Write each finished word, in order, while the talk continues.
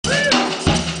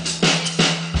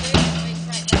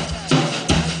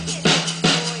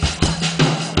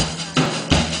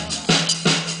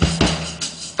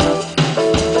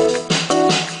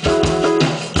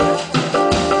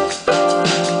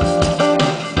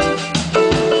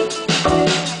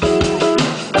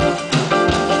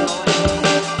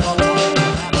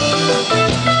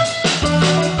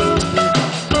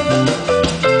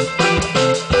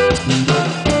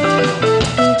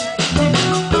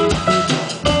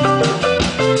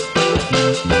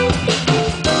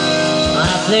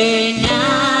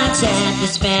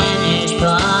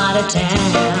of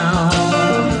town.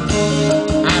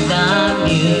 I've got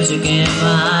music in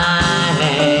my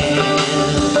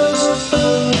hands.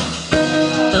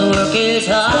 The work is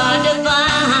hard to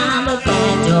find, but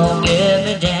that don't get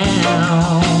me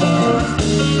down.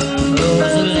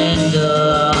 Rosalinda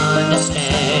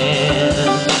understands.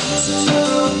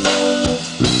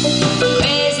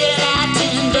 Crazy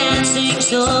Latin dancing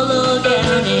solo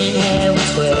down in Heaven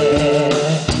Square.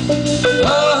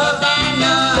 Oh,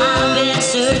 Havana, I've been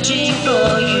searching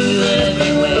for you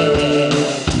everywhere.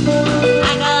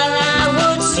 I thought I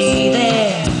would see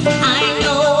there, I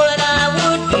know what I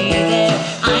would be there.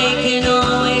 I can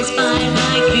always find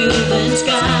my Cuban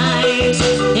skies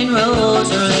in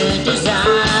Rosalinda's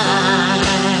eyes.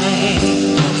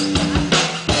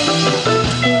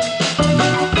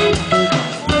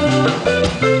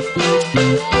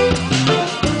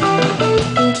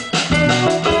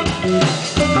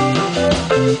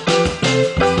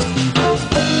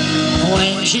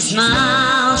 When she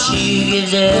smiles, she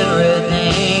gives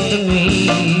everything to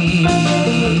me.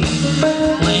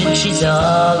 When she's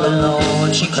all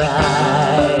alone, she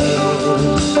cries.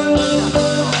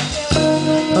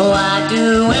 Oh, I'd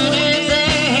do anything